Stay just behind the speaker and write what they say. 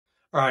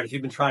All right, if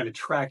you've been trying to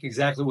track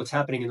exactly what's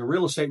happening in the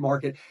real estate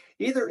market,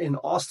 either in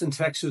Austin,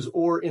 Texas,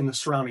 or in the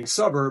surrounding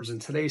suburbs,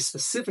 and today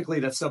specifically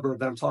that suburb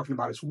that I'm talking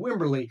about is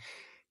Wimberley,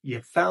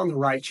 you found the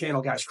right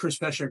channel, guys. Chris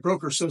Pesek,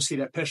 broker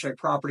associate at Pesek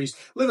Properties,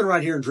 living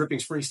right here in Dripping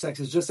Springs,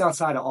 Texas, just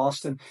outside of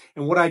Austin.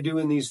 And what I do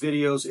in these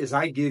videos is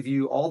I give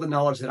you all the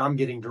knowledge that I'm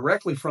getting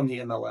directly from the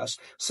MLS.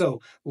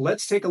 So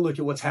let's take a look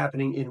at what's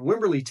happening in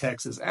Wimberley,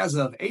 Texas, as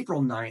of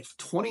April 9th,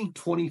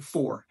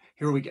 2024.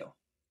 Here we go.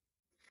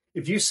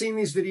 If you've seen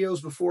these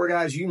videos before,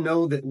 guys, you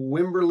know that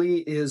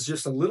Wimberley is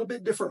just a little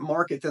bit different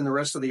market than the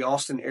rest of the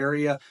Austin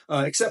area,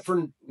 except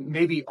for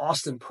maybe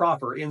Austin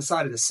proper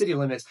inside of the city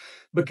limits,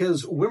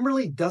 because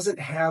Wimberley doesn't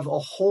have a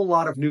whole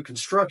lot of new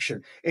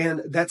construction,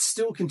 and that's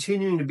still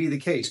continuing to be the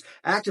case.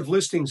 Active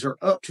listings are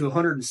up to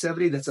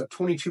 170, that's up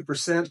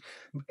 22%,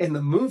 and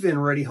the move-in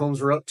ready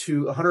homes are up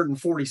to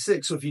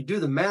 146. So if you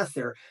do the math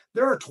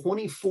there are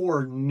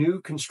 24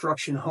 new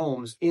construction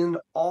homes in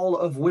all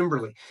of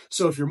Wimberley.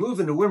 So if you're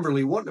moving to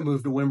Wimberley, wanting to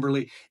move to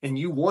Wimberley, and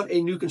you want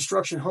a new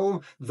construction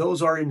home,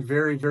 those are in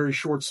very, very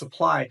short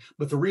supply,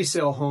 but the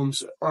resale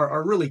homes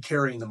are really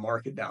carrying the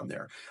market down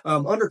there.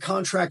 Under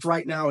contract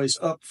right now is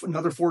up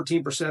another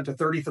 14% to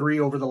 33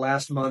 over the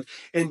last month,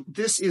 and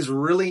this is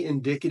really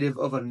indicative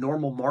of a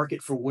normal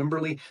market for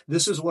Wimberley.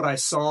 This is what I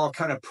saw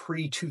kind of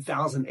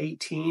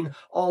pre-2018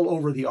 all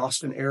over the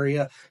Austin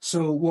area.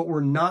 So what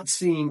we're not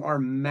seeing are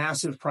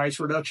massive price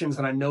reductions,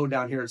 and I know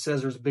down here it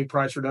says there's a big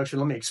price reduction.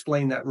 Let me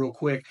explain that real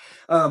quick.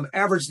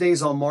 Average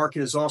days on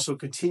market is also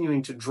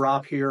continuing to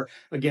drop here.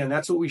 Again,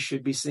 that's what we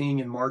should be seeing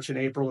in March and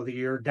April of the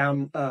year,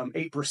 down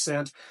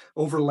 8%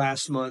 over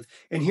last month.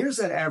 And here's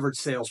that average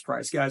sales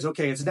price, guys.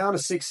 Okay, it's down to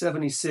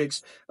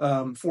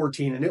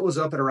 676.14, and it was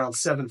up at around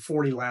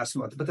 740 last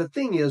month. But the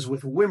thing is,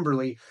 with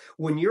Wimberley,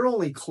 when you're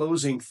only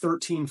closing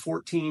 13,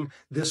 14,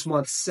 this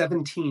month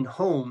 17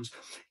 homes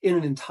in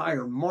an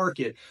entire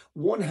market,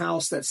 one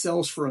house that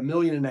sells for $1.5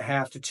 million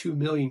to $2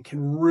 million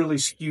can really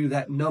skew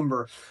that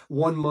number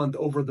one month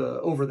over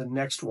the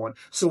next one.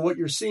 So what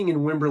you're seeing in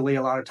Wimberley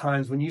a lot of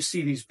times when you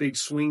see these big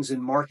swings in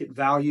market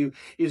value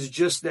is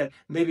just that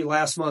maybe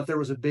last month there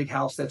was a big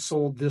house that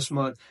sold, this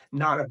month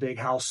not a big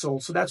house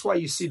sold. So that's why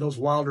you see those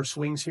wilder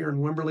swings here in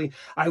Wimberley.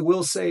 I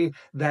will say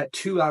that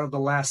 2 out of the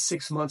last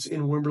 6 months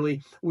in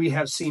Wimberley, we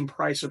have seen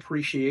price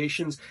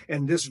appreciations,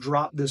 and this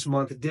drop this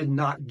month did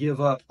not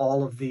give up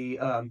all of the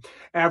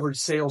average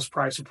sales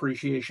price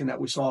appreciation that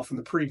we saw from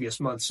the previous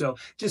month. So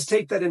just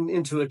take that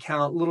into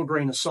account, little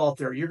grain of salt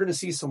there. You're going to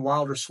see some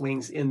wilder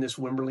swings in this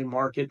Wimberley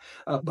market,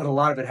 but a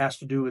lot of it has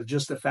to do with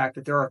just the fact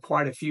that there are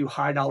quite a few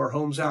high dollar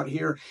homes out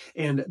here,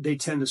 and they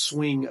tend to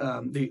swing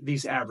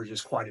these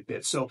averages quite a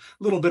bit. So a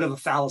little bit of a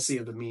fallacy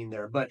of the mean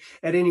there. But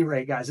at any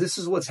rate, guys, this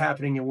is what's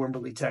happening in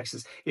Wimberley,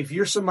 Texas. If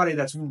you're somebody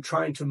that's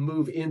trying to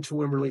move into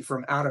Wimberley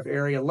from out of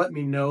area, let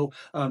me know.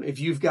 If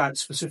you've got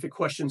specific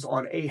questions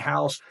on a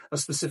house, a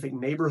specific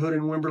neighborhood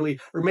in Wimberley,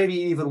 or maybe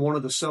even one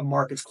of the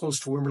submarkets close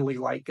to Wimberley,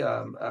 like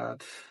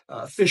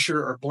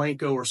Fisher or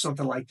Blanco or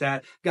something like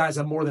that, guys,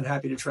 I'm more than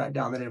happy to track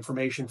down that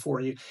information for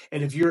you.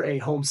 And if you're a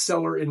home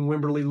seller in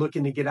Wimberley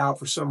looking to get out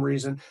for some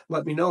reason,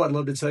 let me know. I'd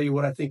love to tell you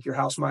what I think your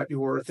house might be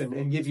worth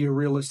and give you a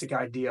realistic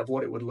idea of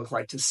what it would look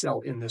like to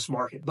sell in this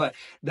market. But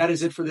that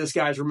is it for this,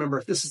 guys. Remember,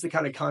 if this is the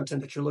kind of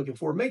content that you're looking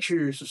for, make sure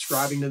you're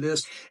subscribing to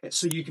this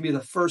so you can be the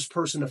first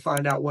person to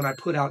find out when I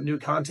put out new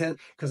content,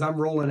 because I'm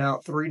rolling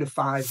out 3 to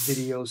 5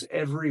 videos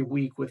every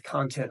week with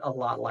content a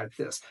lot like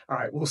this. All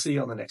right, we'll see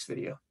you on the next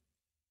video.